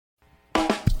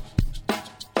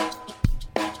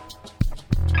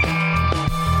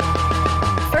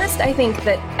first, I think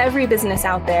that every business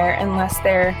out there, unless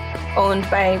they're owned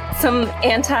by some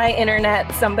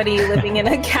anti-internet, somebody living in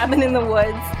a cabin in the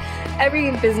woods,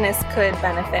 every business could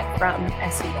benefit from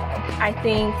SEO. I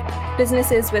think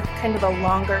businesses with kind of a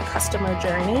longer customer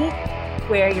journey,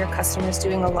 where your customer is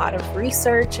doing a lot of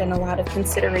research and a lot of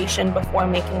consideration before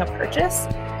making a purchase,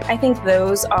 I think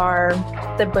those are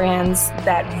the brands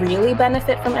that really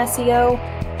benefit from SEO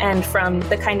and from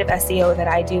the kind of SEO that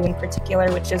I do in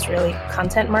particular, which is really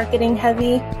content marketing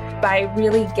heavy. By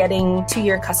really getting to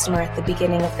your customer at the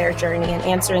beginning of their journey and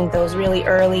answering those really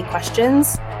early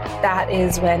questions, that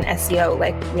is when SEO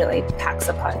really packs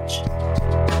a punch.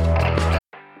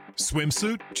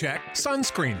 Swimsuit? Check.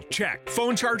 Sunscreen? Check.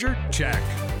 Phone charger? Check.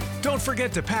 Don't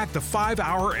forget to pack the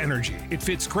 5-Hour Energy. It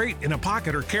fits great in a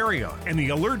pocket or carry-on, and the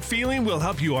alert feeling will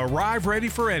help you arrive ready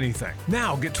for anything.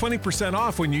 Now get 20%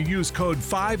 off when you use code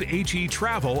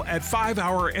 5HETRAVEL at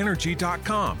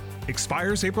 5hourenergy.com.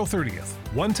 Expires April 30th.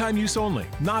 One-time use only.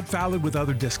 Not valid with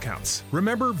other discounts.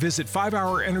 Remember, visit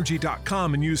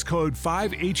 5hourenergy.com and use code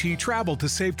 5HETRAVEL to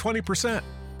save 20%.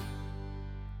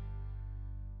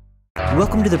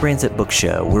 Welcome to the Brands That Book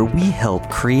Show, where we help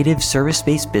creative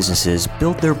service-based businesses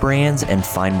build their brands and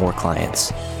find more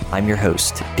clients. I'm your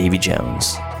host, Davey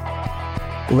Jones.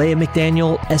 Leah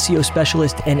McDaniel, SEO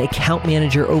specialist and account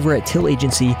manager over at Till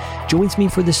Agency, joins me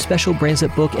for this special Brands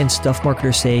That Book and Stuff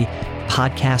Marketers Say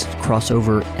podcast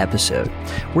crossover episode.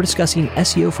 We're discussing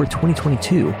SEO for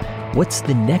 2022. What's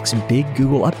the next big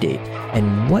Google update?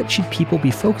 And what should people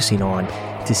be focusing on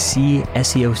to see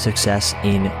SEO success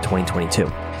in 2022?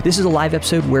 This is a live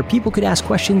episode where people could ask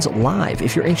questions live.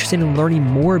 If you're interested in learning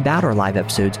more about our live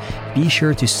episodes, be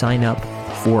sure to sign up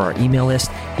for our email list.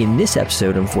 In this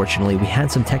episode, unfortunately, we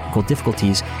had some technical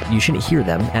difficulties. You shouldn't hear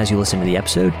them as you listen to the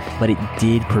episode, but it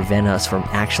did prevent us from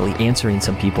actually answering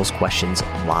some people's questions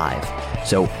live.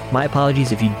 So my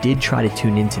apologies if you did try to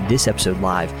tune into this episode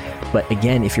live. But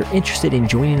again, if you're interested in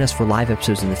joining us for live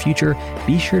episodes in the future,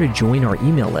 be sure to join our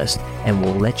email list and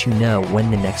we'll let you know when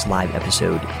the next live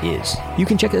episode is. You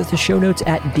can check out the show notes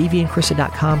at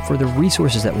daveyandkrista.com for the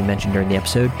resources that we mentioned during the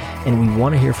episode. And we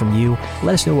want to hear from you.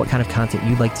 Let us know what kind of content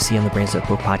you'd like to see on the Brands That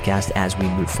Book podcast as we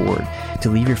move forward. To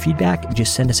leave your feedback,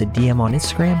 just send us a DM on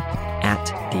Instagram at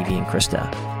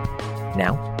daveyandkrista.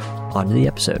 Now, on to the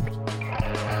episode.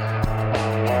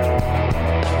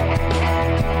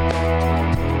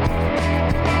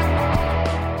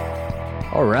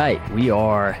 All right, we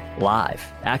are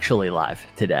actually live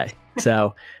today.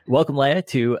 So welcome, Leah,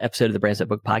 to episode of the Brands That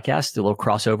Book podcast, a little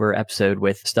crossover episode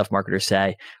with Stuff Marketers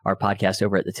Say, our podcast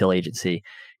over at the Till Agency.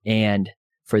 And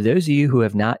for those of you who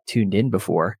have not tuned in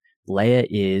before, Leah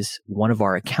is one of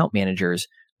our account managers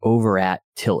over at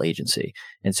Till Agency.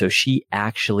 And so she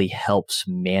actually helps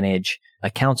manage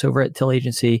accounts over at Till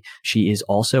Agency. She is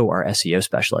also our SEO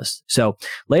specialist. So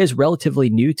Leah is relatively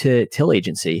new to Till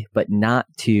Agency, but not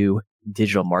to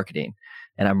digital marketing.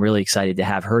 And I'm really excited to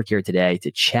have her here today to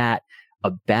chat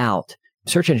about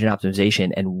search engine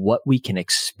optimization and what we can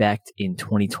expect in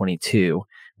 2022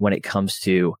 when it comes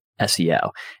to SEO.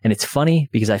 And it's funny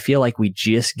because I feel like we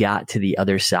just got to the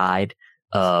other side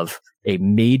of a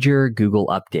major Google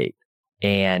update.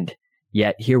 And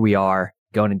yet here we are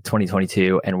going into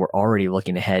 2022 and we're already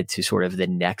looking ahead to sort of the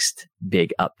next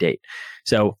big update.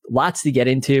 So lots to get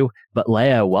into, but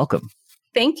Leah, welcome.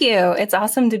 Thank you. It's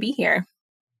awesome to be here.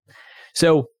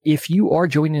 So if you are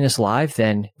joining us live,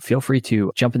 then feel free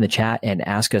to jump in the chat and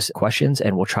ask us questions,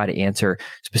 and we'll try to answer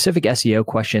specific SEO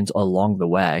questions along the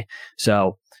way.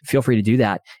 So feel free to do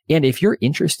that. And if you're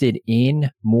interested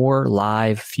in more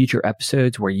live future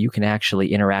episodes where you can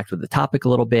actually interact with the topic a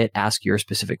little bit, ask your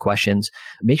specific questions,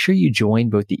 make sure you join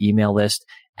both the email list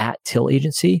at Till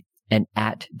Agency and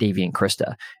at Davey and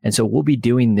Krista. And so we'll be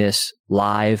doing this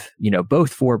live,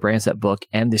 both for Brands That Book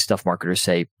and the Stuff Marketers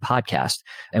Say podcast.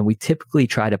 And we typically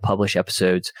try to publish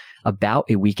episodes about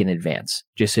a week in advance,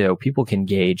 just so people can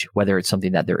gauge whether it's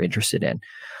something that they're interested in.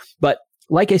 But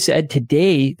like I said,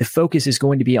 today, the focus is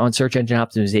going to be on search engine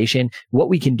optimization, what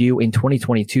we can do in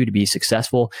 2022 to be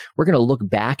successful. We're going to look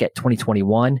back at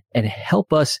 2021 and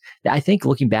help us. I think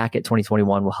looking back at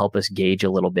 2021 will help us gauge a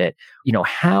little bit,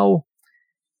 how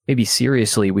maybe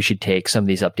seriously we should take some of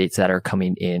these updates that are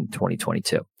coming in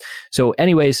 2022. So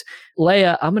anyways,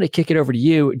 Leah, I'm going to kick it over to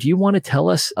you. Do you want to tell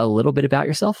us a little bit about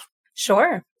yourself?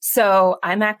 Sure. So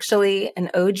I'm actually an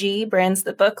OG Brands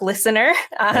That Book listener.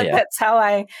 That's how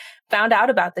I found out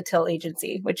about the Till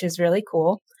Agency, which is really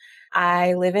cool.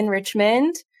 I live in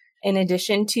Richmond. In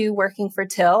addition to working for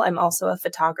Till, I'm also a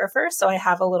photographer. So I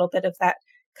have a little bit of that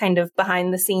kind of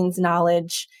behind the scenes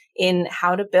knowledge in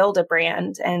how to build a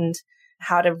brand and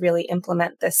how to really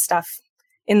implement this stuff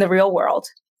in the real world.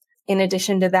 In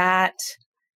addition to that,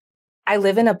 I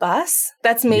live in a bus.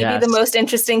 That's maybe the most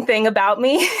interesting thing about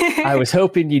me. I was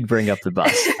hoping you'd bring up the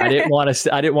bus. I didn't want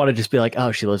to just be like,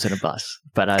 oh, she lives in a bus,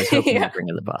 but I was hoping you'd bring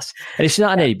up the bus. And it's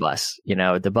not any bus,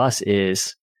 the bus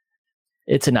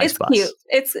it's a nice bus. Cute.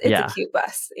 It's a cute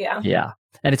bus. Yeah. Yeah.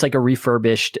 And it's like a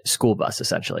refurbished school bus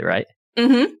essentially, right?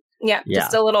 Mm-hmm. Yeah.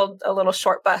 Just a little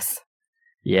short bus.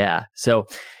 Yeah. So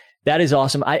that is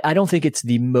awesome. I don't think it's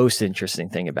the most interesting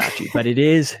thing about you, but it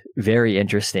is very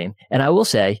interesting. And I will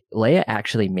say, Leah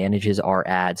actually manages our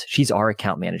ads. She's our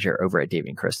account manager over at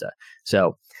Davey & Krista.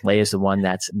 So Leah is the one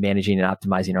that's managing and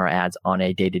optimizing our ads on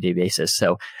a day-to-day basis.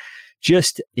 So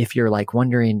just if you're like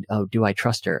wondering, oh, do I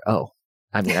trust her? Oh,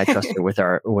 I trust her with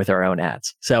our own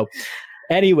ads. So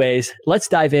anyways, let's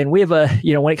dive in. We have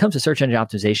when it comes to search engine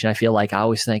optimization, I feel like I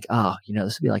always think, this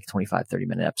would be like a 25,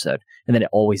 30-minute episode. And then it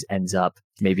always ends up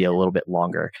maybe a little bit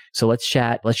longer. So let's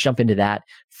chat. Let's jump into that.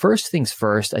 First things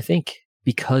first, I think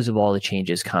because of all the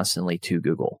changes constantly to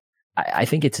Google, I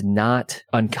think it's not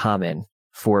uncommon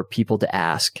for people to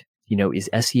ask, is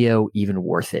SEO even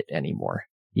worth it anymore?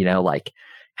 Like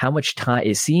how much time,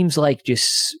 it seems like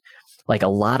just like a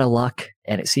lot of luck.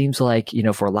 And it seems like,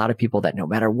 for a lot of people that no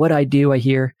matter what I do, I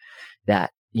hear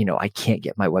that, I can't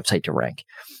get my website to rank.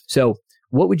 So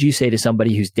what would you say to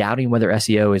somebody who's doubting whether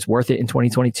SEO is worth it in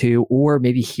 2022, or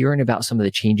maybe hearing about some of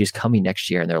the changes coming next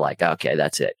year and they're like, okay,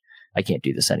 that's it. I can't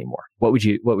do this anymore. What would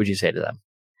you say to them?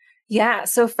 Yeah.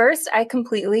 So first, I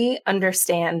completely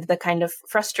understand the kind of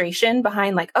frustration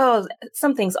behind like, oh,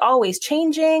 something's always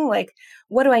changing. Like,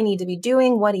 what do I need to be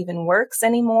doing? What even works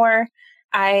anymore?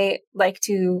 I like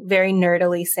to very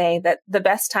nerdily say that the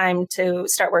best time to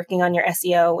start working on your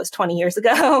SEO was 20 years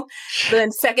ago.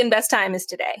 The second best time is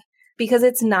today, because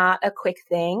it's not a quick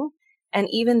thing. And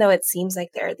even though it seems like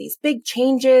there are these big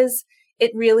changes,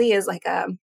 it really is like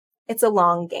it's a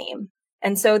long game.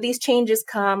 And so these changes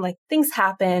come, like things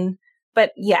happen,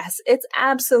 but yes, it's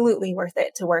absolutely worth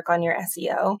it to work on your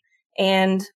SEO.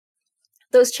 And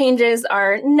those changes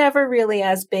are never really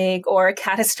as big or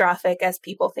catastrophic as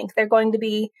people think they're going to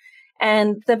be.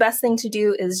 And the best thing to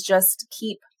do is just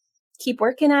keep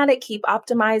working at it, keep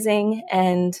optimizing.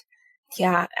 And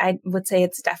yeah, I would say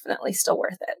it's definitely still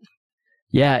worth it.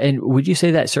 Yeah. And would you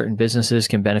say that certain businesses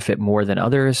can benefit more than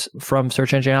others from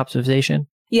search engine optimization?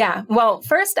 Yeah. Well,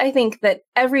 first, I think that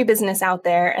every business out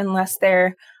there, unless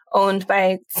they're owned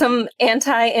by some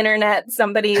anti-internet,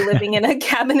 somebody living in a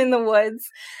cabin in the woods,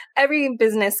 every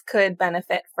business could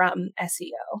benefit from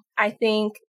SEO. I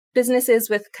think businesses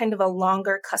with kind of a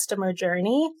longer customer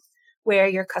journey, where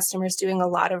your customer's doing a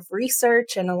lot of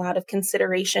research and a lot of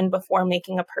consideration before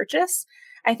making a purchase,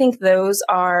 I think those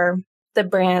are the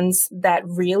brands that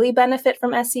really benefit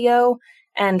from SEO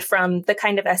and from the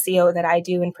kind of SEO that I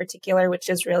do in particular, which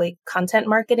is really content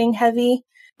marketing heavy.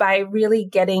 By really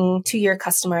getting to your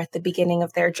customer at the beginning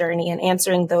of their journey and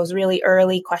answering those really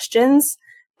early questions,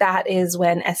 that is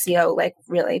when SEO like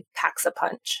really packs a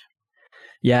punch.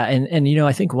 Yeah. And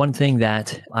I think one thing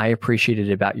that I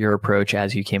appreciated about your approach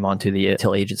as you came onto the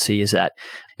Till agency is that,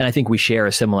 and I think we share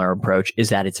a similar approach, is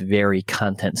that it's very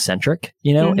content centric,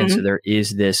 Mm-hmm. And so there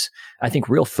is this, I think,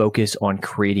 real focus on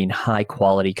creating high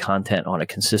quality content on a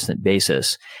consistent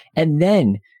basis, and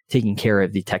then taking care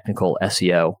of the technical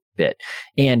SEO bit.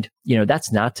 And,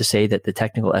 that's not to say that the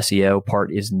technical SEO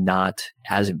part is not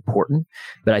as important,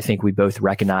 but I think we both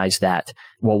recognize that,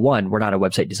 well, one, we're not a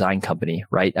website design company,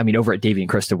 right? I mean, over at Davey &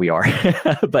 Krista, we are,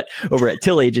 but over at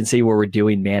Till Agency, where we're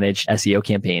doing managed SEO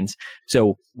campaigns.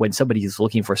 So when somebody is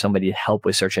looking for somebody to help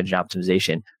with search engine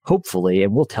optimization, hopefully,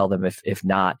 and we'll tell them if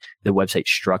not, the website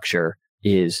structure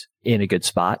is in a good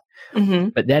spot. Mm-hmm.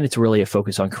 But then it's really a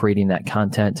focus on creating that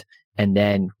content and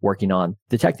then working on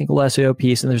the technical SEO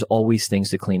piece. And there's always things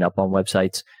to clean up on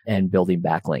websites and building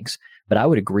backlinks. But I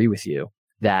would agree with you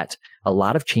that a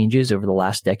lot of changes over the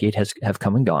last decade have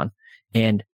come and gone.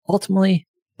 And ultimately,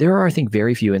 there are, I think,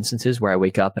 very few instances where I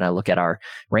wake up and I look at our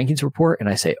rankings report and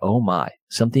I say, oh my,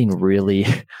 something really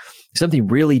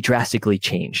drastically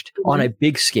changed on a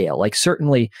big scale. Like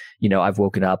certainly, I've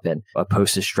woken up and a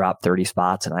post has dropped 30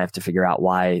 spots and I have to figure out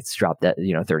why it's dropped that,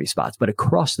 30 spots. But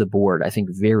across the board, I think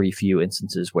very few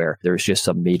instances where there's just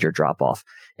some major drop off.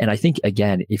 And I think,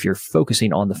 again, if you're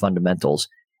focusing on the fundamentals,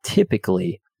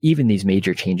 typically, even these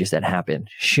major changes that happen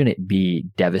shouldn't be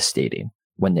devastating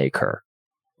when they occur.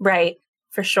 Right.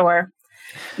 For sure.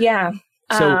 Yeah.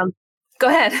 So, go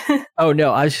ahead. Oh,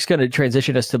 no, I was just going to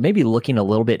transition us to maybe looking a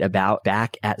little bit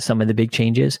back at some of the big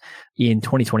changes in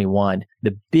 2021.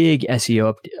 The big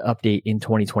SEO update in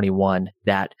 2021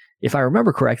 that if I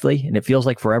remember correctly, and it feels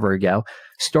like forever ago,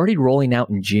 started rolling out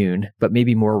in June, but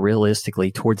maybe more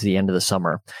realistically towards the end of the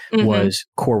summer, was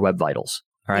Core Web Vitals.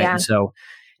 All right. Yeah. And so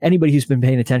anybody who's been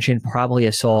paying attention probably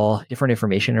saw different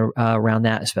information around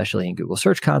that, especially in Google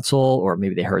Search Console, or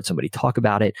maybe they heard somebody talk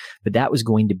about it. But that was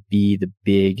going to be the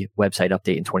big website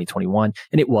update in 2021.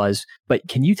 And it was. But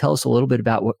can you tell us a little bit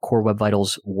about what Core Web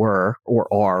Vitals were, or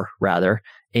are rather,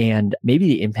 and maybe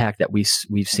the impact that we've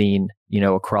seen,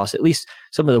 across at least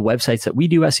some of the websites that we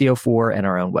do SEO for and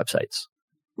our own websites?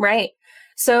 Right.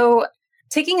 So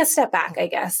taking a step back, I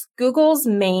guess, Google's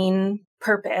main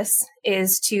purpose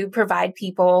is to provide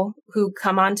people who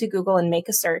come onto Google and make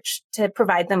a search, to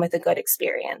provide them with a good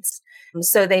experience.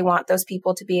 So they want those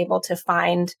people to be able to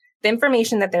find the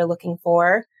information that they're looking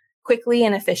for quickly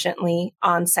and efficiently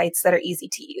on sites that are easy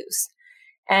to use.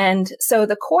 And so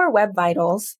the Core Web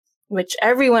Vitals, which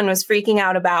everyone was freaking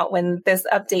out about when this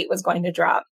update was going to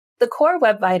drop, the Core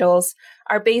Web Vitals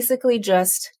are basically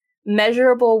just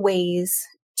measurable ways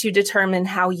to determine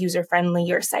how user-friendly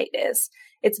your site is.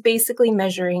 It's basically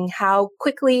measuring how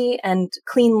quickly and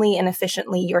cleanly and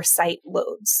efficiently your site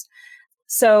loads.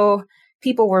 So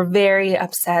people were very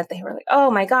upset. They were like, oh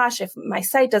my gosh, if my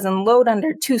site doesn't load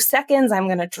under 2 seconds, I'm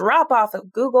going to drop off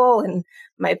of Google and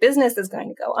my business is going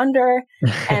to go under.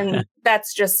 And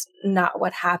that's just not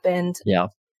what happened. Yeah.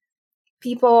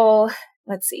 People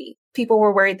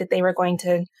were worried that they were going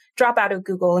to drop out of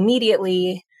Google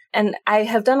immediately. And I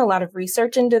have done a lot of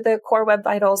research into the Core Web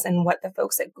Vitals and what the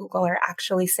folks at Google are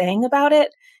actually saying about it.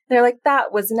 They're like,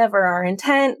 that was never our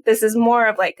intent. This is more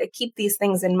of like a keep these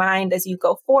things in mind as you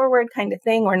go forward kind of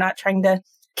thing. We're not trying to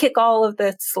kick all of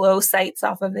the slow sites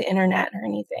off of the internet or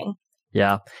anything.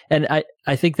 Yeah. And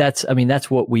I think that's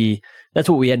what we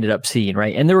ended up seeing,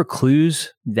 right? And there were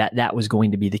clues that was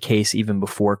going to be the case even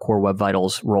before Core Web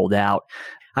Vitals rolled out.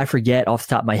 I forget off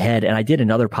the top of my head, and I did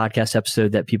another podcast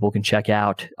episode that people can check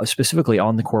out specifically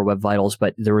on the Core Web Vitals,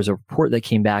 but there was a report that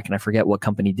came back, and I forget what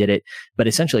company did it, but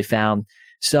essentially found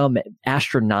some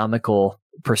astronomical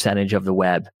percentage of the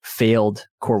web failed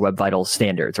Core Web Vitals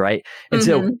standards, right? And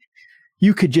so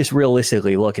you could just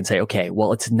realistically look and say, okay,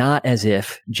 well, it's not as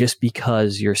if just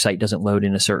because your site doesn't load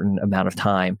in a certain amount of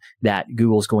time that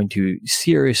Google's going to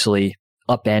seriously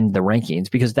upend the rankings,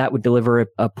 because that would deliver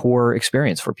a poor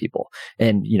experience for people.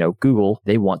 And, Google,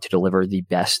 they want to deliver the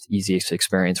best, easiest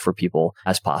experience for people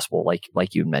as possible,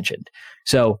 like you mentioned.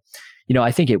 So,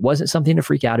 I think it wasn't something to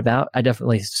freak out about. I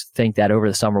definitely think that over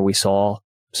the summer we saw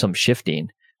some shifting,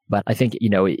 but I think,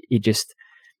 it just,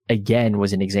 again,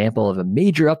 was an example of a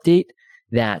major update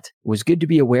that was good to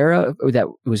be aware of, or that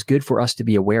was good for us to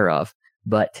be aware of,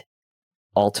 but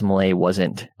ultimately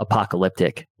wasn't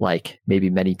apocalyptic like maybe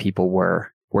many people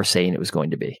were saying it was going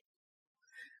to be.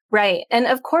 Right. And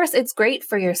of course, it's great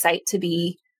for your site to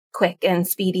be quick and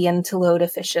speedy and to load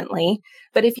efficiently.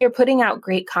 But if you're putting out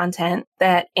great content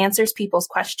that answers people's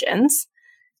questions,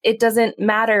 it doesn't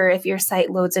matter if your site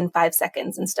loads in 5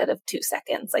 seconds instead of 2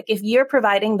 seconds. Like if you're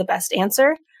providing the best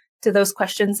answer to those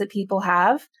questions that people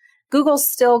have, Google's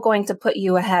still going to put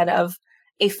you ahead of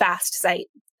a fast site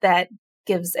that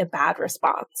gives a bad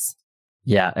response.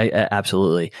 Yeah,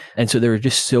 absolutely. And so there are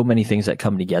just so many things that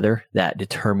come together that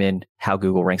determine how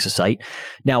Google ranks a site.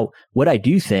 Now, what I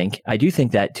do think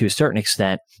that to a certain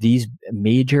extent, these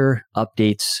major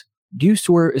updates do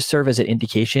serve as an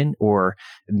indication or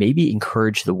maybe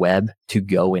encourage the web to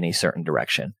go in a certain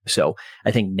direction. So I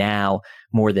think now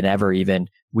more than ever, even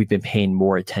we've been paying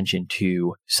more attention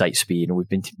to site speed, and we've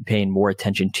been paying more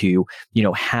attention to,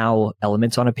 how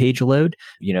elements on a page load,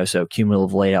 so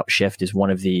cumulative layout shift is one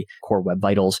of the Core Web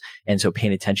Vitals. And so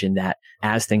paying attention that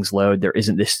as things load, there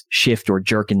isn't this shift or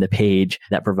jerk in the page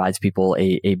that provides people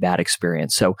a bad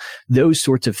experience. So those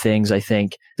sorts of things, I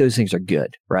think those things are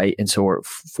good, right? And so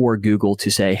for Google to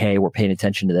say, hey, we're paying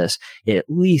attention to this, at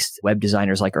least web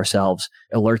designers like ourselves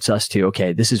alerts us to,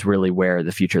 okay, this is really where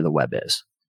the future of the web is.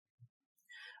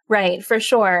 Right, for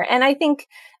sure. And I think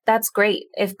that's great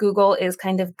if Google is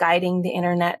kind of guiding the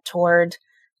internet toward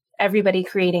everybody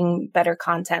creating better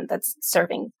content that's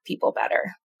serving people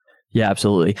better. Yeah,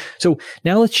 absolutely. So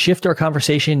now let's shift our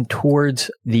conversation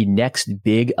towards the next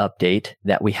big update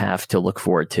that we have to look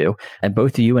forward to. And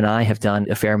both you and I have done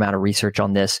a fair amount of research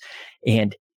on this,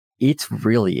 and it's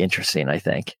really interesting, I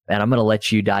think. And I'm going to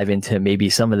let you dive into maybe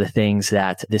some of the things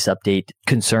that this update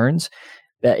concerns.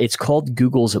 It's called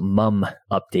Google's MUM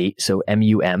update. So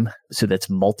MUM. So that's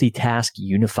Multitask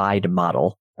Unified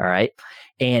Model. All right.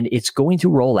 And it's going to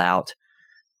roll out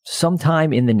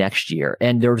sometime in the next year.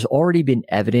 And there's already been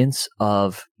evidence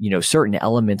of, certain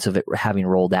elements of it having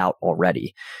rolled out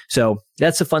already. So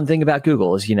that's the fun thing about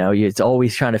Google is, it's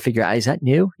always trying to figure out, is that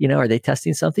new? Are they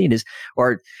testing something?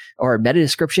 Or meta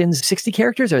descriptions 60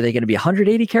 characters? Are they going to be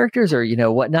 180 characters or,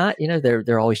 whatnot?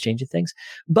 They're always changing things.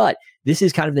 But this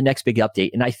is kind of the next big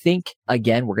update. And I think,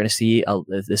 again, we're going to see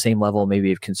the same level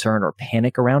maybe of concern or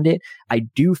panic around it. I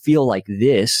do feel like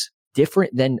this,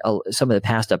 different than some of the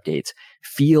past updates,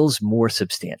 feels more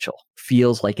substantial,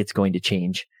 feels like it's going to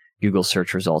change Google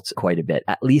search results quite a bit,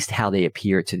 at least how they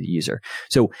appear to the user.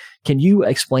 So can you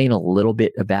explain a little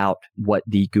bit about what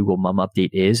the Google Mum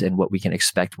update is and what we can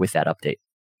expect with that update?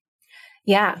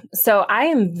 Yeah, so I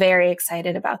am very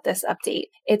excited about this update.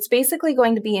 It's basically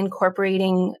going to be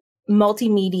incorporating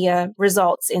multimedia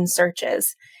results in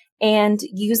searches and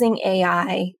using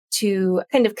AI to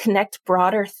kind of connect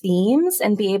broader themes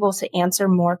and be able to answer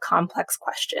more complex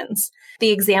questions. The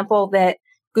example that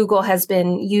Google has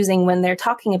been using when they're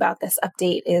talking about this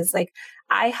update is like,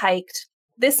 I hiked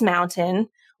this mountain.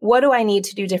 What do I need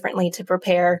to do differently to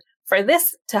prepare for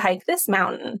this, to hike this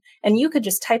mountain? And you could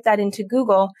just type that into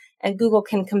Google and Google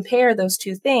can compare those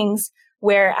two things.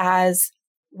 Whereas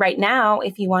right now,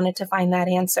 if you wanted to find that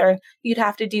answer, you'd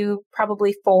have to do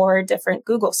probably 4 different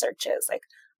Google searches. Like,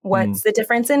 what's the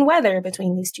difference in weather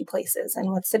between these two places?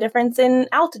 And what's the difference in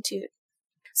altitude?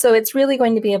 So it's really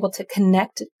going to be able to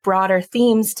connect broader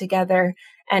themes together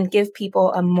and give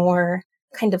people a more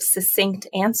kind of succinct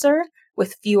answer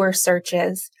with fewer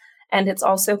searches. And it's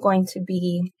also going to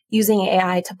be using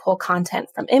AI to pull content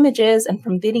from images and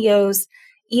from videos.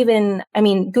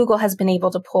 Google has been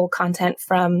able to pull content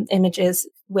from images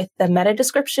with the meta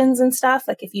descriptions and stuff.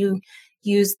 Like if you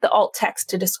use the alt text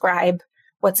to describe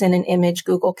what's in an image,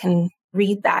 Google can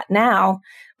read that now.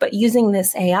 But using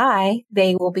this AI,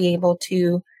 they will be able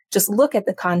to just look at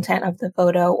the content of the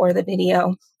photo or the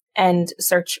video and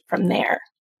search from there.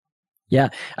 Yeah,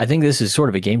 I think this is sort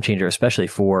of a game changer, especially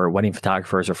for wedding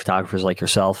photographers or photographers like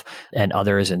yourself and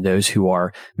others, and those who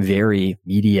are very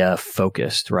media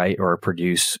focused, right? Or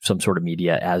produce some sort of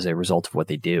media as a result of what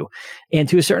they do. And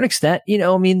to a certain extent,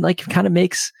 it kind of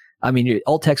makes,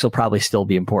 alt text will probably still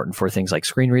be important for things like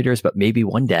screen readers, but maybe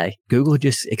one day Google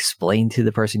just explain to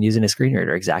the person using a screen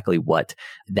reader exactly what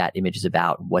that image is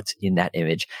about, what's in that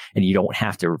image. And you don't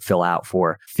have to fill out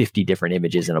for 50 different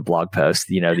images in a blog post,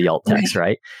 the alt text,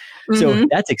 right? Mm-hmm. So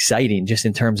that's exciting just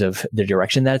in terms of the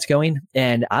direction that it's going.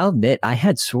 And I'll admit, I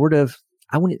had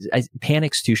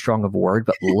panic's too strong of a word,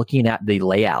 but looking at the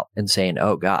layout and saying,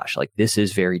 oh gosh, like this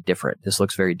is very different. This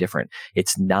looks very different.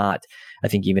 It's not, I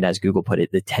think even as Google put it,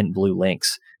 the 10 blue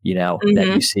links,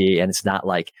 that you see. And it's not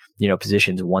like,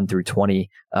 positions 1 through 20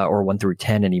 or 1 through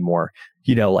 10 anymore.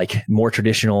 Like more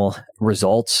traditional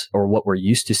results or what we're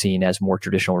used to seeing as more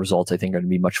traditional results, I think are going to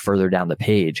be much further down the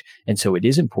page. And so it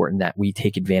is important that we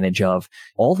take advantage of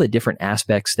all the different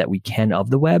aspects that we can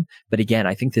of the web. But again,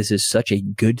 I think this is such a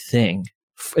good thing,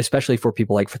 especially for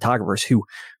people like photographers who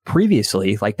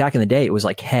previously, like back in the day, it was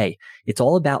like, hey, it's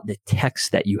all about the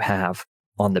text that you have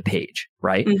on the page,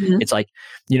 right? Mm-hmm. It's like,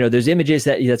 those images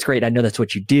that's great. I know that's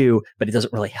what you do, but it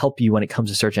doesn't really help you when it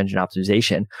comes to search engine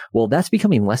optimization. Well, that's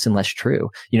becoming less and less true.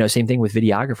 Same thing with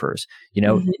videographers,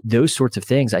 those sorts of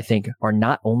things I think are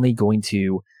not only going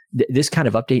to, this kind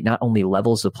of update not only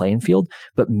levels the playing field,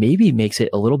 but maybe makes it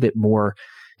a little bit more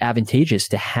advantageous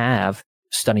to have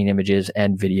stunning images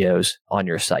and videos on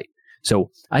your site.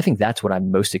 So I think that's what I'm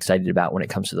most excited about when it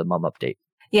comes to the Mum update.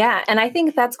 Yeah. And I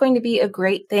think that's going to be a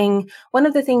great thing. One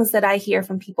of the things that I hear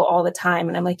from people all the time,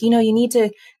 and I'm like, you need to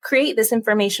create this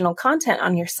informational content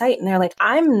on your site. And they're like,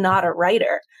 I'm not a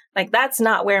writer. Like, that's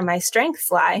not where my strengths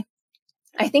lie.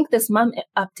 I think this Mum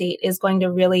update is going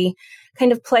to really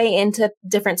kind of play into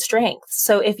different strengths.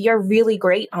 So if you're really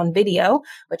great on video,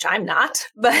 which I'm not,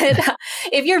 but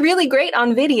if you're really great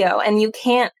on video and you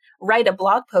can't write a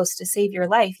blog post to save your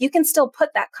life, you can still put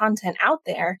that content out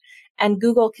there and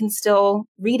Google can still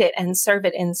read it and serve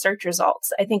it in search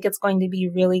results. I think it's going to be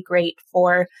really great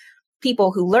for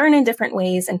people who learn in different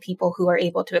ways and people who are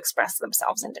able to express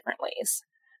themselves in different ways.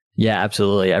 Yeah,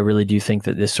 absolutely. I really do think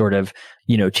that this sort of,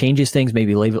 changes things,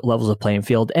 maybe levels of playing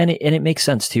field. And it makes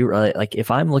sense too, right? Like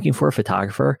if I'm looking for a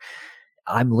photographer,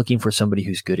 I'm looking for somebody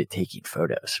who's good at taking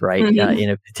photos, right? Mm-hmm. In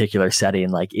a particular setting,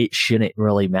 like it shouldn't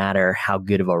really matter how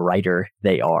good of a writer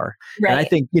they are. Right. And I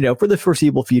think, for the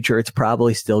foreseeable future, it's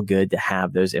probably still good to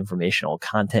have those informational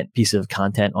pieces of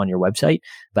content on your website.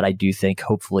 But I do think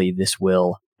hopefully this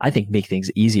will, make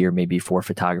things easier maybe for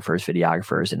photographers,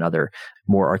 videographers, and other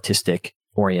more artistic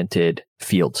oriented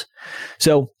fields.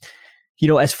 So,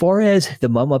 As far as the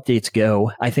mum updates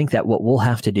go, I think that what we'll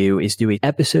have to do is do an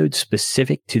episode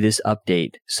specific to this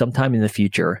update sometime in the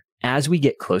future as we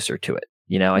get closer to it.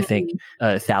 I think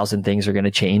 1,000 things are going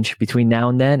to change between now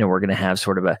and then, and we're going to have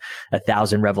sort of a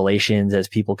 1,000 revelations as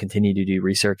people continue to do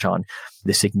research on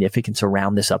the significance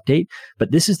around this update.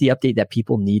 But this is the update that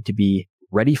people need to be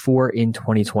ready for in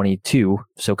 2022.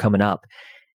 So coming up.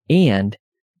 And,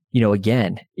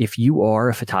 again, if you are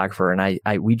a photographer, and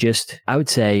I would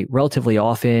say relatively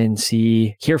often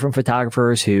hear from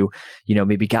photographers who,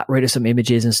 maybe got rid of some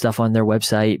images and stuff on their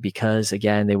website because,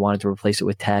 again, they wanted to replace it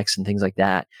with text and things like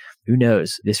that. Who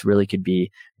knows? This really could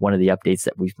be one of the updates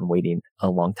that we've been waiting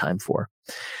a long time for.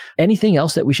 Anything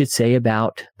else that we should say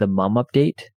about the mum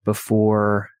update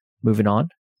before moving on?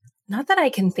 Not that I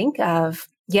can think of.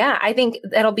 Yeah, I think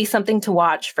that'll be something to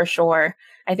watch for sure.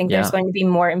 I think there's going to be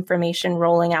more information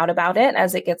rolling out about it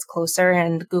as it gets closer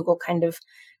and Google kind of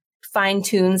fine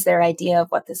tunes their idea of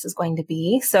what this is going to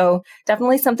be. So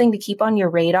definitely something to keep on your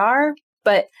radar,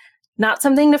 but not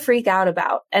something to freak out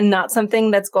about and not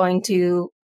something that's going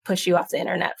to push you off the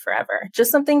internet forever.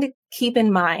 Just something to keep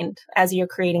in mind as you're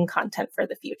creating content for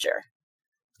the future.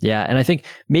 Yeah. And I think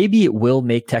maybe it will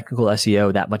make technical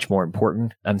SEO that much more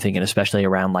important. I'm thinking especially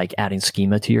around like adding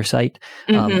schema to your site.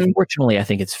 Fortunately, I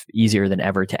think it's easier than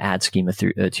ever to add schema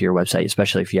to your website,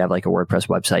 especially if you have like a WordPress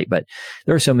website. But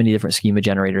there are so many different schema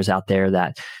generators out there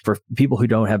that for people who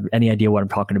don't have any idea what I'm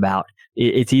talking about,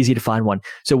 it's easy to find one.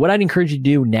 So what I'd encourage you to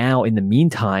do now in the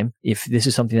meantime, if this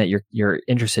is something that you're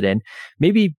interested in,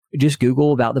 maybe just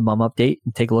Google about the mum update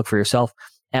and take a look for yourself.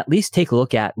 At least take a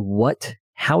look at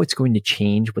how it's going to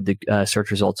change what the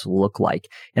search results look like.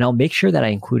 And I'll make sure that I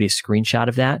include a screenshot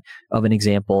of that, of an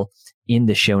example in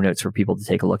the show notes for people to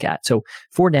take a look at. So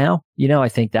for now, I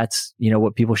think that's,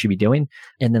 what people should be doing.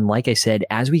 And then, like I said,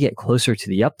 as we get closer to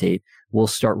the update, we'll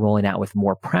start rolling out with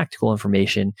more practical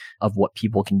information of what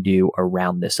people can do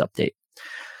around this update.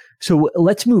 So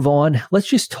let's move on. Let's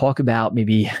just talk about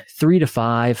maybe 3 to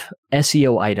 5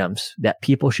 SEO items that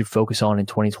people should focus on in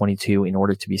 2022 in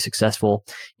order to be successful.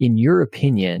 In your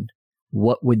opinion,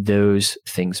 what would those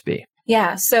things be?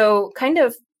 Yeah, so kind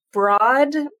of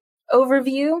broad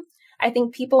overview. I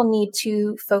think people need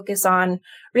to focus on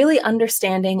really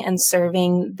understanding and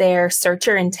serving their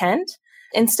searcher intent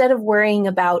instead of worrying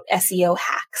about SEO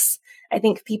hacks. I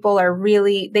think people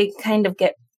they kind of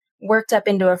get worked up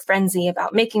into a frenzy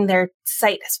about making their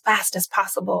site as fast as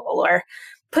possible or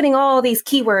putting all these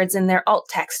keywords in their alt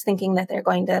text thinking that they're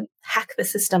going to hack the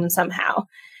system somehow.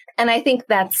 And I think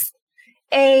that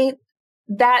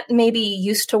maybe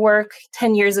used to work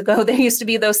 10 years ago. There used to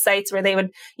be those sites where they would,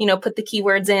 put the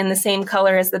keywords in the same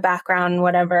color as the background and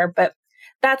whatever, but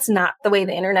that's not the way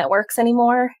the internet works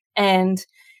anymore. And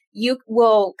you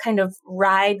will kind of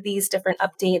ride these different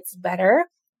updates better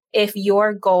if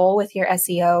your goal with your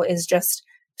SEO is just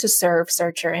to serve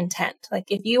searcher intent. Like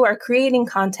if you are creating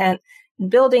content and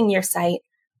building your site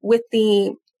with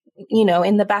the,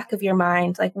 in the back of your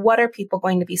mind, like what are people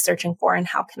going to be searching for and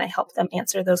how can I help them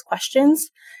answer those questions?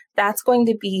 That's going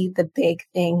to be the big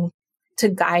thing to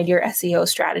guide your SEO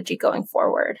strategy going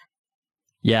forward.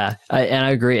 Yeah, I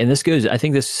agree. And I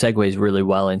think this segues really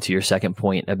well into your second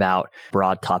point about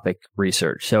broad topic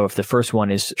research. So if the first one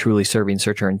is truly serving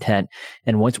searcher intent,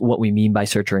 and what we mean by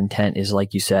searcher intent is,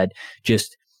 like you said,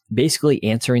 just basically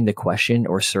answering the question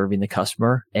or serving the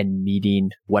customer and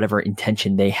meeting whatever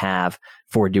intention they have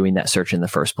for doing that search in the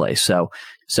first place. So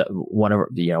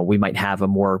we might have a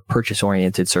more purchase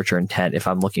oriented searcher intent if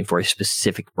I'm looking for a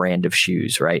specific brand of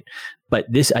shoes, right? But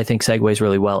this, I think, segues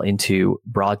really well into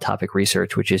broad topic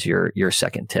research, which is your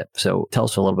second tip. So tell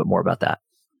us a little bit more about that.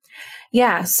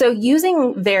 Yeah. So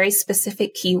using very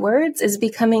specific keywords is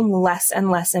becoming less and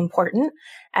less important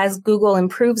as Google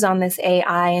improves on this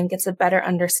AI and gets a better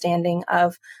understanding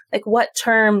of like what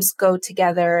terms go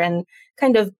together and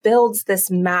kind of builds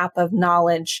this map of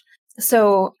knowledge.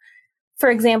 So, for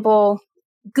example,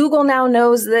 Google now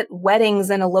knows that weddings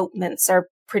and elopements are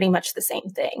pretty much the same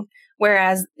thing,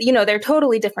 whereas, they're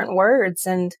totally different words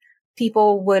and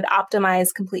people would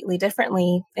optimize completely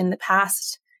differently in the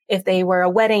past if they were a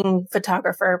wedding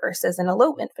photographer versus an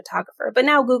elopement photographer. But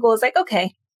now Google is like,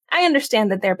 okay, I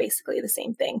understand that they're basically the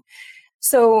same thing.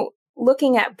 So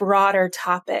looking at broader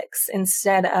topics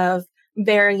instead of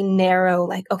very narrow,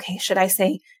 like, okay, should I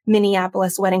say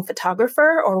Minneapolis wedding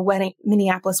photographer or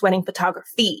Minneapolis wedding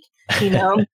photography,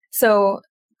 So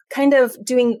kind of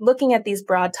looking at these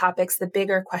broad topics, the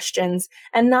bigger questions,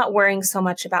 and not worrying so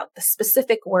much about the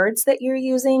specific words that you're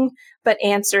using, but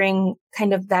answering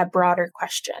kind of that broader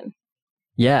question.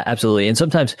 Yeah, absolutely. And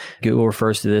sometimes Google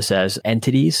refers to this as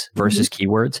entities versus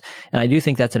keywords. And I do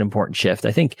think that's an important shift.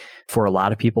 I think for a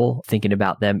lot of people, thinking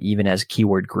about them even as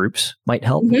keyword groups might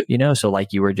help, So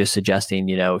like you were just suggesting,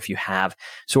 if you have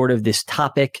sort of this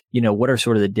topic, what are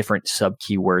sort of the different sub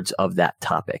keywords of that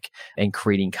topic, and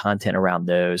creating content around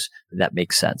those that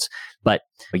makes sense. But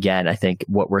again, I think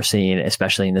what we're seeing,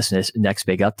 especially in this next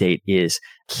big update, is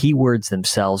keywords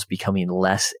themselves becoming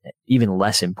even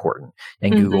less important,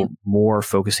 and Google more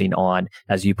focusing on,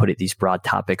 as you put it, these broad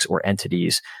topics or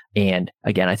entities. And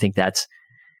again, I think that's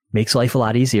makes life a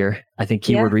lot easier. I think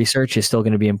keyword research is still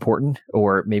going to be important,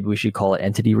 or maybe we should call it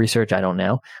entity research. I don't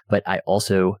know. But I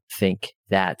also think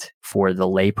that for the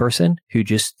layperson who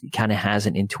just kind of has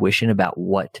an intuition about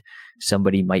what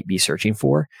somebody might be searching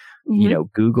for,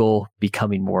 Google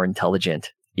becoming more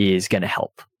intelligent is going to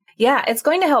help. Yeah, it's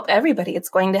going to help everybody. It's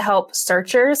going to help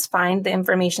searchers find the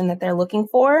information that they're looking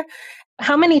for.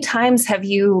 How many times have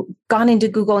you gone into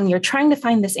Google and you're trying to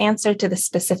find this answer to the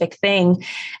specific thing,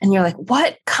 and you're like,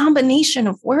 what combination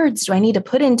of words do I need to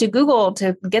put into Google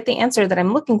to get the answer that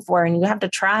I'm looking for? And you have to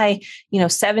try,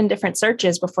 7 different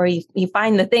searches before you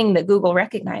find the thing that Google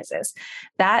recognizes.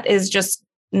 That is just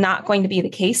not going to be the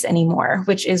case anymore,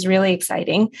 which is really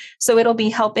exciting. So it'll be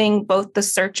helping both the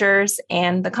searchers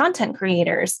and the content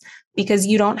creators, because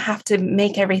you don't have to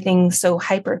make everything so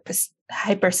hyper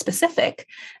specific.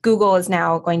 Google is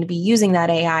now going to be using that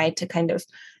AI to kind of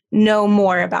know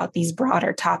more about these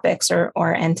broader topics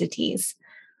or entities.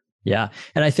 Yeah.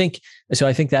 And I think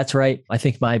that's right. I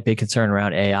think my big concern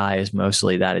around AI is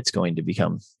mostly that it's going to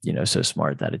become, so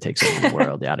smart that it takes over the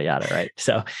world, yada, yada. Right.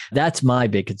 So that's my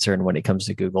big concern when it comes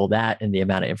to Google, that and the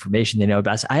amount of information they know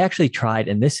about us. I actually tried,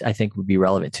 and this I think would be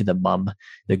relevant to the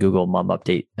Google Mum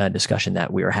update discussion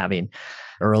that we were having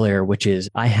earlier, which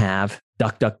is I have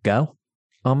DuckDuckGo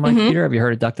on my computer. Have you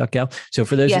heard of DuckDuckGo? So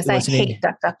for those listening, I hate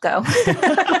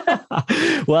DuckDuckGo.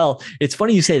 Well, it's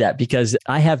funny you say that, because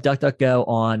I have DuckDuckGo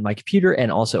on my computer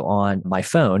and also on my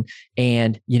phone.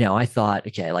 And, I thought,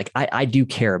 okay, like I do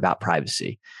care about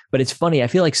privacy, but it's funny. I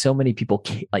feel like so many people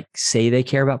say they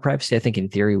care about privacy. I think in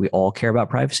theory, we all care about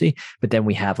privacy, but then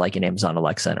we have like an Amazon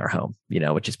Alexa in our home,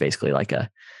 which is basically like a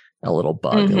little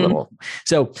bug,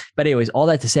 but anyways, all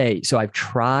that to say, so I've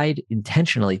tried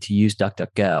intentionally to use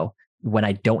DuckDuckGo when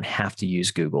I don't have to use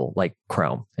Google, like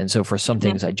Chrome. And so for some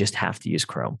things, I just have to use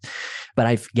Chrome. But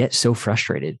I get so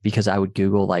frustrated because I would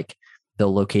Google like the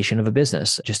location of a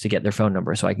business just to get their phone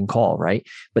number so I can call, right?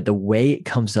 But the way it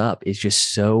comes up is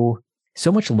just so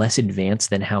much less advanced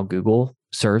than how Google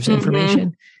serves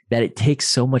information that it takes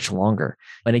so much longer.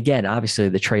 And again, obviously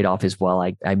the trade-off is, well,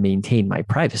 I maintain my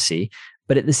privacy.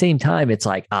 But at the same time, it's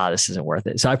like, this isn't worth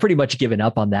it. So I've pretty much given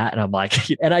up on that. And I'm like,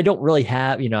 and I don't really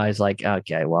have, I was like,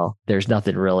 okay, well, there's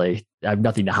nothing really, I have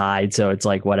nothing to hide. So it's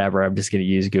like, whatever, I'm just going to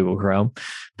use Google Chrome.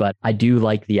 But I do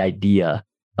like the idea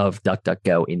of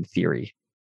DuckDuckGo in theory.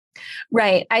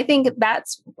 Right. I think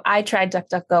I tried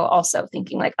DuckDuckGo also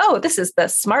thinking like, this is the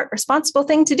smart, responsible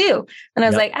thing to do. And I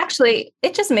was like, actually,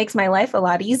 it just makes my life a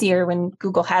lot easier when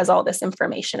Google has all this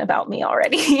information about me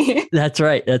already. That's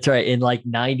right. In like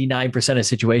 99% of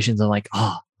situations, I'm like,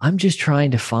 I'm just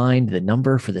trying to find the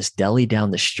number for this deli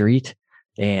down the street.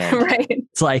 And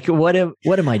it's like, what am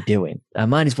I doing? I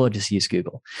might as well just use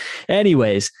Google.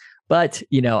 Anyways. But,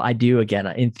 I do, again,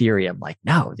 in theory, I'm like,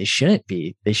 no, they shouldn't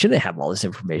have all this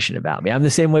information about me. I'm the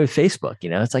same way with Facebook.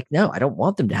 It's like, no, I don't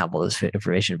want them to have all this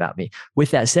information about me.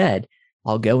 With that said,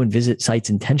 I'll go and visit sites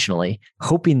intentionally,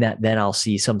 hoping that then I'll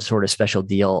see some sort of special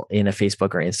deal in a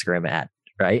Facebook or Instagram ad.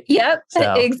 Right. Yep.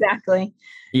 So, exactly.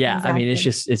 Yeah. Exactly. I mean,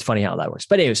 it's funny how that works.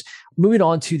 But anyways, moving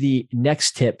on to the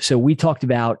next tip. So we talked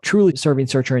about truly serving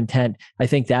searcher intent. I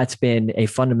think that's been a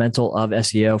fundamental of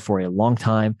SEO for a long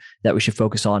time that we should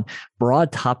focus on.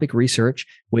 Broad topic research,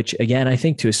 which again, I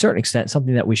think to a certain extent,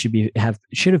 something that we should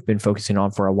have been focusing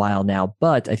on for a while now.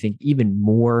 But I think even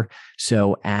more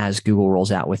so as Google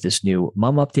rolls out with this new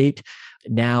Mum update,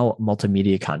 now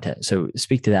multimedia content. So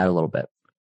speak to that a little bit.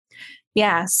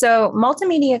 Yeah. So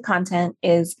multimedia content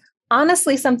is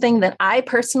honestly something that I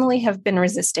personally have been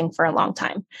resisting for a long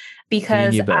time,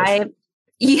 because I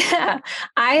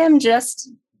am just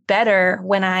better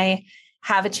when I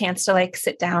have a chance to like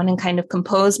sit down and kind of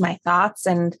compose my thoughts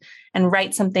and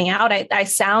write something out. I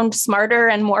sound smarter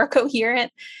and more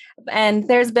coherent. And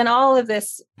there's been all of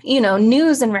this,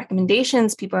 news and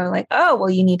recommendations. People are like, oh, well,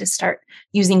 you need to start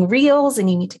using Reels and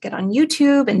you need to get on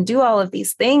YouTube and do all of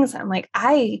these things. I'm like,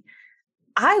 I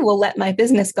will let my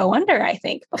business go under, I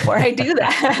think, before I do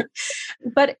that.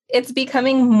 But it's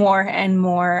becoming more and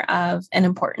more of an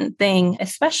important thing,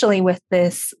 especially with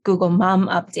this Google Mum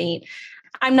update.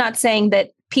 I'm not saying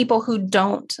that people who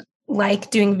don't like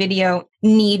doing video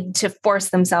need to force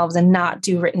themselves and not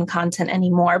do written content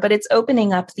anymore, but it's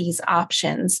opening up these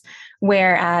options.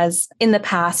 Whereas in the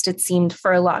past, it seemed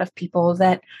for a lot of people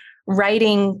that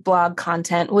writing blog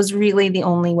content was really the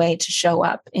only way to show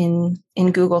up in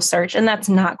Google search. And that's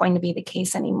not going to be the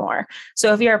case anymore.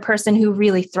 So if you're a person who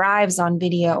really thrives on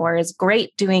video or is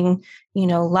great doing,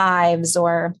 lives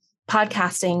or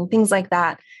podcasting, things like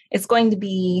that, it's going to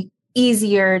be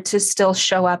easier to still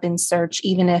show up in search,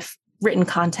 even if written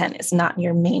content is not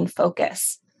your main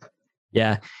focus.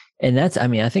 Yeah. And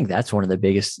I think that's one of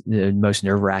the most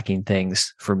nerve-wracking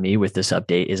things for me with this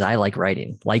update is I like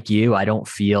writing. Like you, I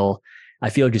feel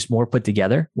just more put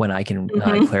together when I can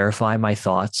clarify my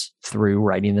thoughts through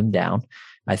writing them down.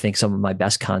 I think some of my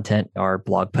best content are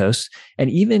blog posts.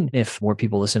 And even if more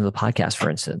people listen to the podcast, for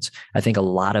instance, I think a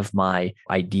lot of my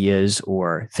ideas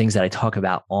or things that I talk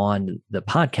about on the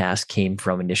podcast came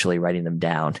from initially writing them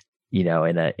down,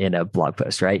 in a blog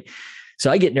post, right? So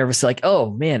I get nervous, like,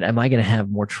 oh man, am I going to have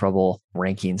more trouble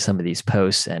ranking some of these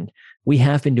posts? And we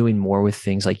have been doing more with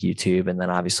things like YouTube. And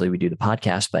then obviously we do the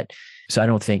podcast, but so I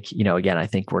don't think, again, I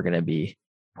think we're going to be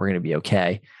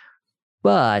okay.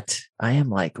 But I am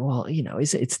like, well,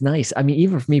 it's nice. I mean,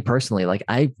 even for me personally, like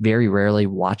I very rarely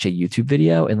watch a YouTube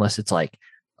video unless it's like,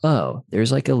 oh,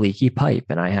 there's like a leaky pipe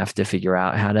and I have to figure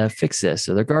out how to fix this.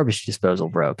 So their garbage disposal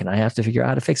broke and I have to figure out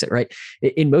how to fix it, right?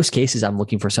 In most cases, I'm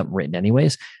looking for something written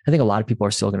anyways. I think a lot of people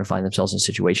are still going to find themselves in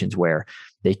situations where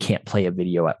they can't play a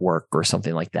video at work or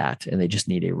something like that, and they just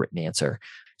need a written answer.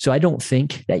 So I don't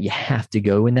think that you have to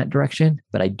go in that direction,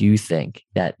 but I do think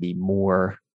that the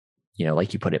more,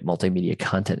 like you put it, multimedia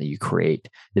content that you create,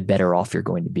 the better off you're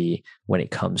going to be when it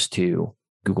comes to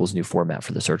Google's new format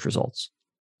for the search results.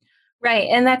 Right.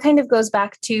 And that kind of goes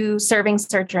back to serving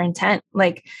searcher intent.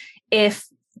 Like if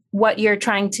what you're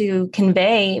trying to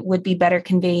convey would be better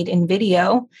conveyed in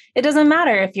video, it doesn't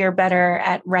matter if you're better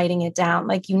at writing it down.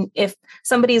 Like if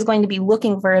somebody is going to be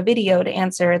looking for a video to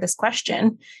answer this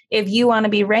question, if you want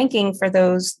to be ranking for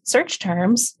those search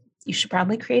terms, you should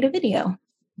probably create a video.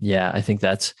 Yeah, I think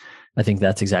that's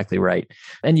exactly right.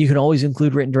 And you can always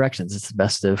include written directions. It's the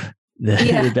best of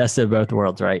the best of both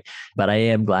worlds, right? But I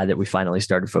am glad that we finally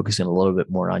started focusing a little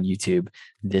bit more on YouTube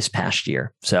this past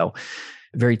year. So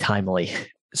very timely.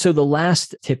 So the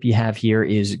last tip you have here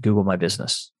is Google My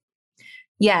Business.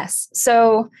 Yes.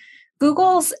 So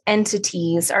Google's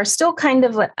entities are still kind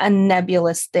of a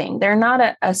nebulous thing. They're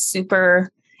not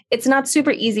it's not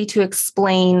super easy to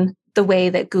explain the way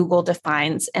that Google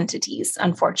defines entities,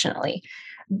 unfortunately.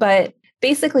 But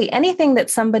basically anything that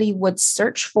somebody would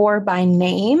search for by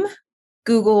name,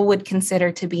 Google would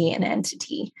consider to be an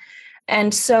entity.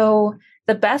 And so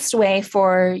the best way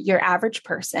for your average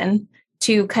person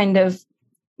to kind of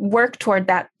work toward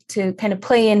that, to kind of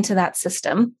play into that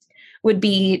system, would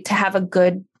be to have a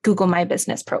good Google My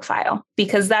Business profile,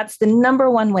 because that's the number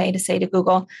one way to say to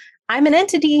Google, I'm an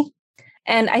entity.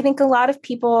 And I think a lot of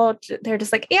people, they're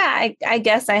just like, yeah, I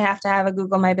guess I have to have a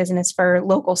Google My Business for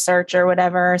local search or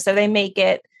whatever. So they make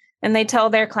it and they tell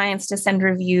their clients to send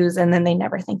reviews and then they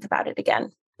never think about it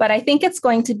again. But I think it's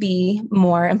going to be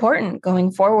more important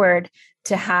going forward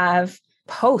to have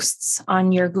posts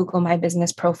on your Google My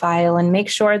Business profile and make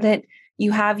sure that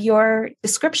you have your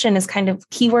description is kind of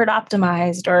keyword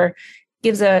optimized or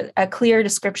gives a clear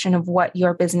description of what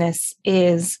your business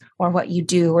is or what you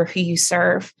do or who you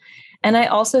serve. And I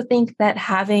also think that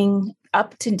having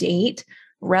up-to-date,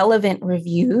 relevant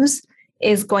reviews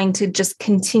is going to just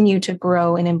continue to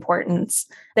grow in importance.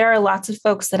 There are lots of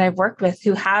folks that I've worked with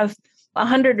who have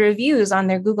 100 reviews on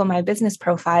their Google My Business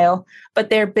profile,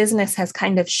 but their business has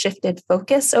kind of shifted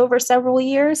focus over several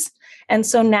years. And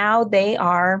so now they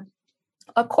are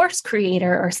a course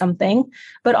creator or something,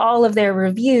 but all of their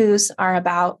reviews are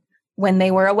about when they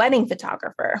were a wedding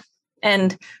photographer.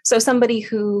 And so somebody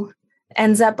who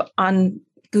ends up on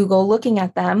Google looking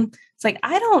at them, it's like,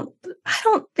 I don't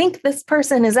think this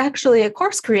person is actually a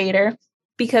course creator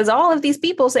because all of these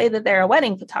people say that they're a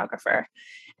wedding photographer.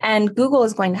 And Google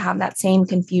is going to have that same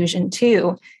confusion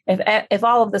too. If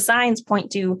all of the signs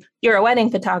point to you're a wedding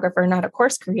photographer, not a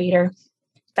course creator,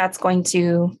 that's going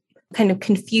to kind of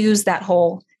confuse that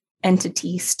whole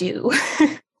entity stew.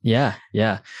 Yeah.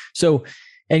 So,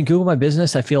 and Google My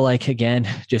Business, I feel like, again,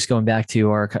 just going back to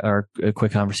our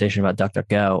quick conversation about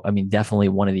DuckDuckGo, I mean, definitely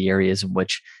one of the areas in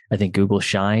which I think Google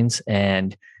shines.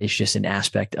 And it's just an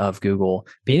aspect of Google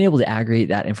being able to aggregate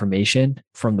that information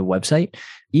from the website,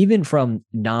 even from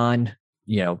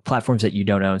platforms that you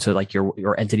don't own. So like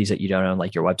your entities that you don't own,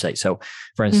 like your website. So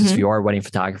for instance, if you are a wedding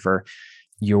photographer,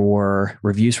 your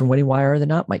reviews from Wedding Wire or The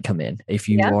Knot might come in. If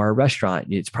you are a restaurant,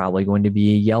 it's probably going to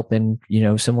be Yelp and,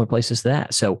 similar places to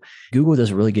that. So Google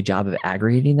does a really good job of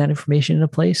aggregating that information in a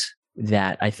place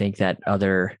that I think that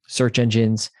other search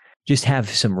engines just have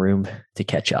some room to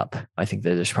catch up. I think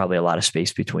that there's probably a lot of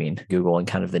space between Google and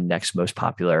kind of the next most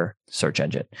popular search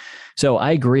engine. So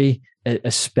I agree,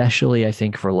 especially I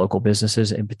think for local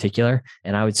businesses in particular.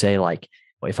 And I would say like,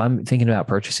 if I'm thinking about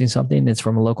purchasing something that's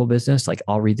from a local business, like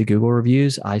I'll read the Google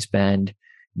reviews. I spend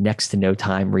next to no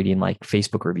time reading like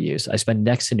Facebook reviews. I spend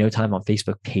next to no time on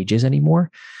Facebook pages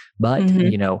anymore. But,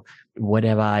 what do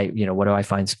I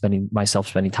find spending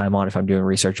time on if I'm doing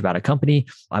research about a company?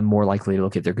 I'm more likely to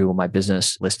look at their Google My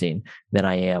Business listing than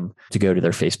I am to go to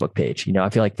their Facebook page. I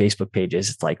feel like Facebook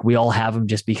pages, it's like we all have them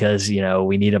just because,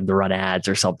 we need them to run ads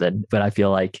or something. But I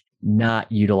feel like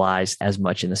not utilized as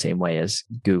much in the same way as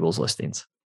Google's listings.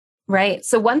 Right.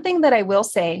 So one thing that I will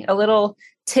say, a little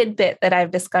tidbit that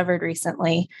I've discovered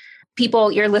recently,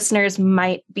 your listeners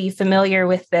might be familiar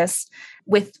with this,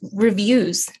 with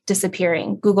reviews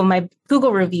disappearing.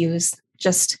 Google reviews,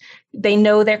 they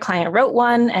know their client wrote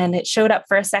one and it showed up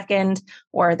for a second,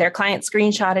 or their client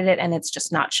screenshotted it and it's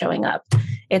just not showing up.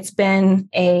 It's been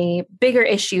a bigger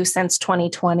issue since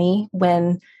 2020,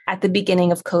 when at the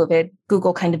beginning of COVID,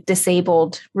 Google kind of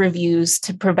disabled reviews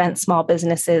to prevent small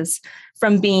businesses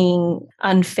from being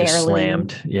unfairly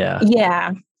slammed.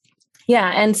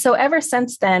 Yeah. And so ever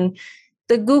since then,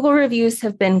 the Google reviews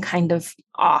have been kind of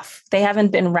off. They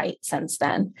haven't been right since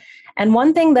then. And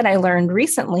one thing that I learned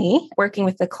recently, working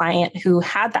with the client who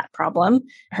had that problem,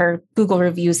 her Google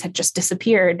reviews had just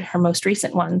disappeared, her most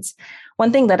recent ones.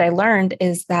 One thing that I learned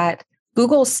is that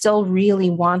Google still really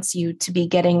wants you to be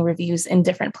getting reviews in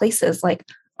different places, like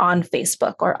on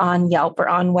Facebook or on Yelp or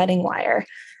on Wedding Wire.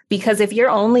 Because if you're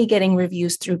only getting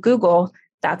reviews through Google,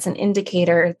 that's an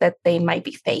indicator that they might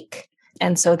be fake.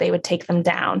 And so they would take them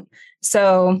down.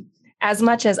 So as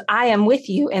much as I am with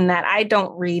you in that I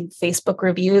don't read Facebook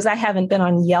reviews, I haven't been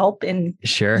on Yelp in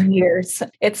years.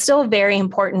 It's still very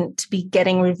important to be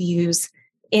getting reviews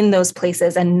in those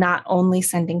places and not only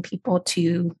sending people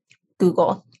to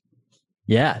Google.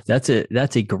 Yeah, that's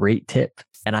a great tip.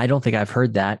 And I don't think I've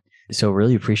heard that. So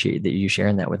really appreciate that you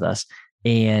sharing that with us.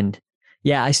 And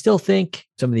yeah, I still think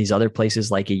some of these other places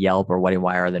like a Yelp or Wedding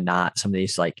Wire or The Knot, some of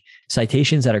these like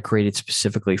citations that are created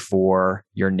specifically for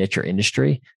your niche or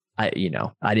industry. I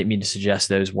didn't mean to suggest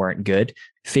those weren't good.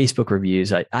 Facebook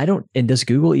reviews, I don't, and does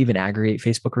Google even aggregate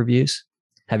Facebook reviews?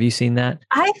 Have you seen that?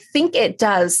 I think it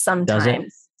does sometimes. Does it?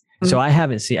 So I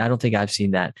don't think I've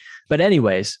seen that. But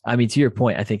anyways, I mean, to your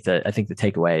point, I think the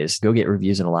takeaway is go get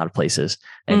reviews in a lot of places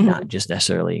and not just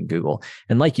necessarily in Google.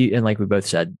 And like we both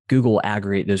said, Google will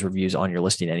aggregate those reviews on your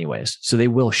listing anyways. So they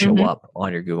will show up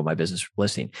on your Google My Business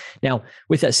listing. Now,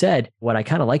 with that said, what I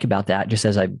kind of like about that, just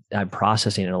as I'm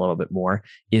processing it a little bit more,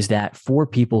 is that for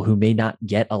people who may not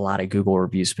get a lot of Google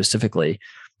reviews specifically,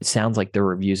 it sounds like their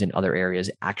reviews in other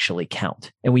areas actually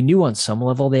count. And we knew on some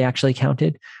level they actually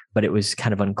counted, but it was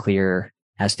kind of unclear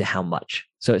as to how much.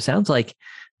 So it sounds like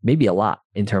maybe a lot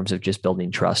in terms of just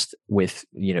building trust with,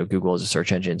 Google as a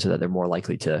search engine so that they're more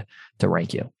likely to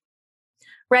rank you.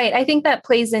 Right. I think that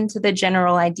plays into the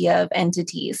general idea of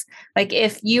entities. Like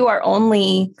if you are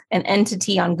only an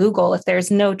entity on Google, if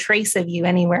there's no trace of you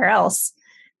anywhere else,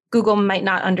 Google might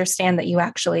not understand that you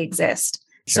actually exist.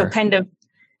 Sure. So kind of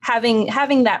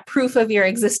having that proof of your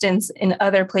existence in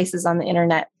other places on the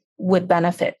internet would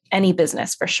benefit any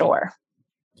business for sure.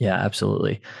 Yeah,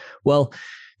 absolutely. Well,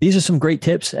 these are some great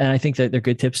tips, and I think that they're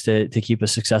good tips to keep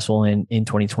us successful in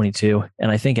 2022.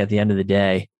 And I think at the end of the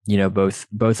day,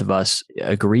 both of us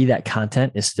agree that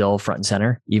content is still front and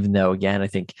center, even though, again, I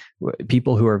think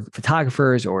people who are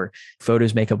photographers or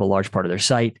photos make up a large part of their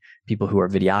site, people who are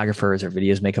videographers or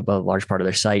videos make up a large part of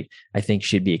their site, I think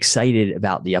should be excited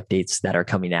about the updates that are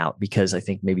coming out, because I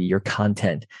think maybe your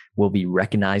content will be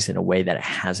recognized in a way that it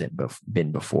hasn't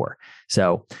been before.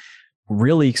 So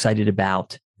really excited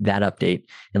about that update.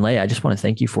 And Leah, I just want to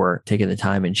thank you for taking the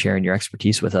time and sharing your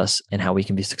expertise with us and how we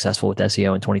can be successful with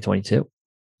SEO in 2022.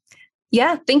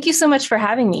 Yeah, thank you so much for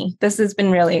having me. This has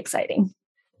been really exciting.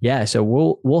 Yeah, so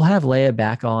we'll have Leah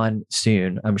back on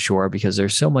soon, I'm sure, because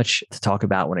there's so much to talk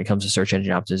about when it comes to search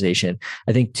engine optimization.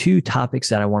 I think two topics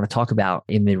that I want to talk about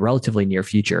in the relatively near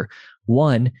future.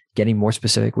 One, getting more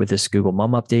specific with this Google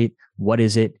Mom update. What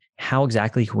is it? How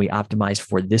exactly can we optimize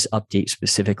for this update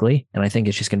specifically? And I think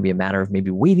it's just going to be a matter of maybe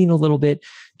waiting a little bit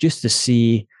just to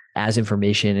see as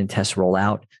information and tests roll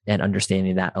out and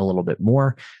understanding that a little bit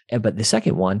more. But the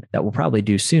second one that we'll probably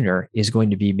do sooner is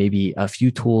going to be maybe a few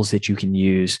tools that you can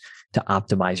use to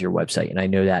optimize your website. And I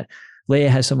know that Leah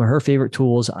has some of her favorite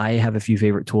tools. I have a few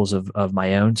favorite tools of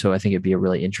my own. So I think it'd be a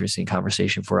really interesting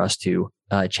conversation for us to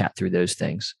chat through those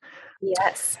things.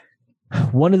 Yes.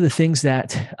 One of the things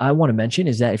that I want to mention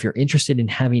is that if you're interested in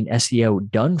having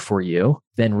SEO done for you,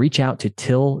 then reach out to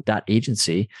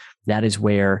till.agency. That is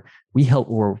where we help,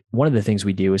 or one of the things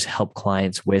we do is help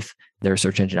clients with their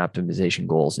search engine optimization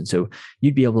goals. And so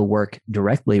you'd be able to work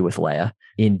directly with Leah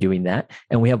in doing that.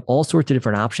 And we have all sorts of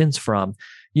different options from,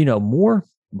 more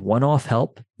one-off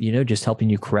help, just helping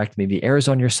you correct maybe errors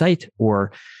on your site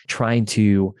or trying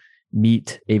to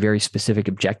meet a very specific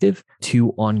objective,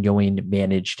 to ongoing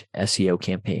managed SEO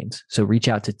campaigns. So reach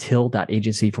out to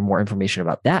till.agency for more information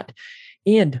about that.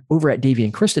 And over at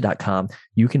daveyandkrista.com,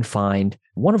 you can find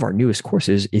one of our newest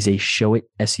courses is a Showit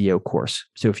SEO course.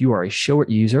 So if you are a Showit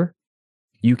user,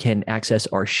 you can access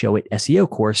our Showit SEO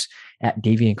course at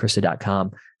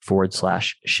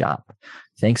daveyandkrista.com/shop.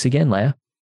 Thanks again, Leah.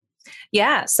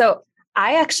 Yeah. So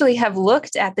I actually have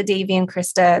looked at the Davey and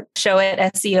Krista Showit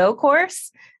SEO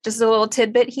course. Just a little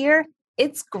tidbit here.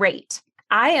 It's great.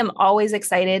 I am always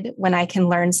excited when I can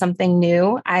learn something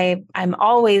new. I'm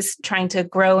always trying to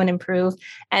grow and improve.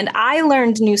 And I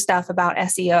learned new stuff about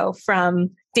SEO from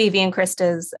Davey and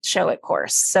Krista's Showit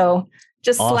course. So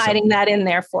just sliding that in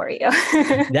there for you.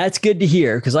 That's good to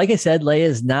hear. Because like I said, Leah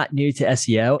is not new to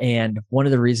SEO. And one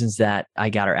of the reasons that I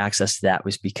got her access to that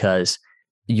was because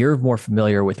you're more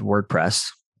familiar with WordPress,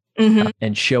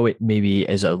 and Showit maybe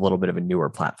is a little bit of a newer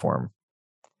platform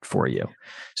for you.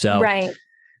 So, right.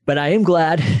 But I am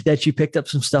glad that you picked up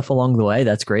some stuff along the way.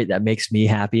 That's great. That makes me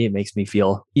happy. It makes me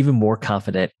feel even more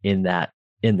confident in that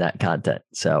content.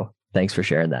 So thanks for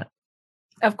sharing that.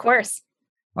 Of course.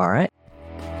 All right.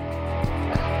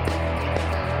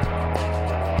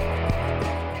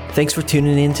 Thanks for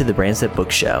tuning in to the Brands That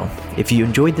Book Show. If you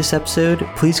enjoyed this episode,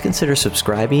 please consider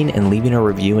subscribing and leaving a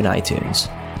review in iTunes.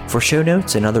 For show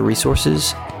notes and other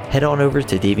resources, head on over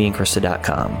to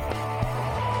daveyandkrista.com.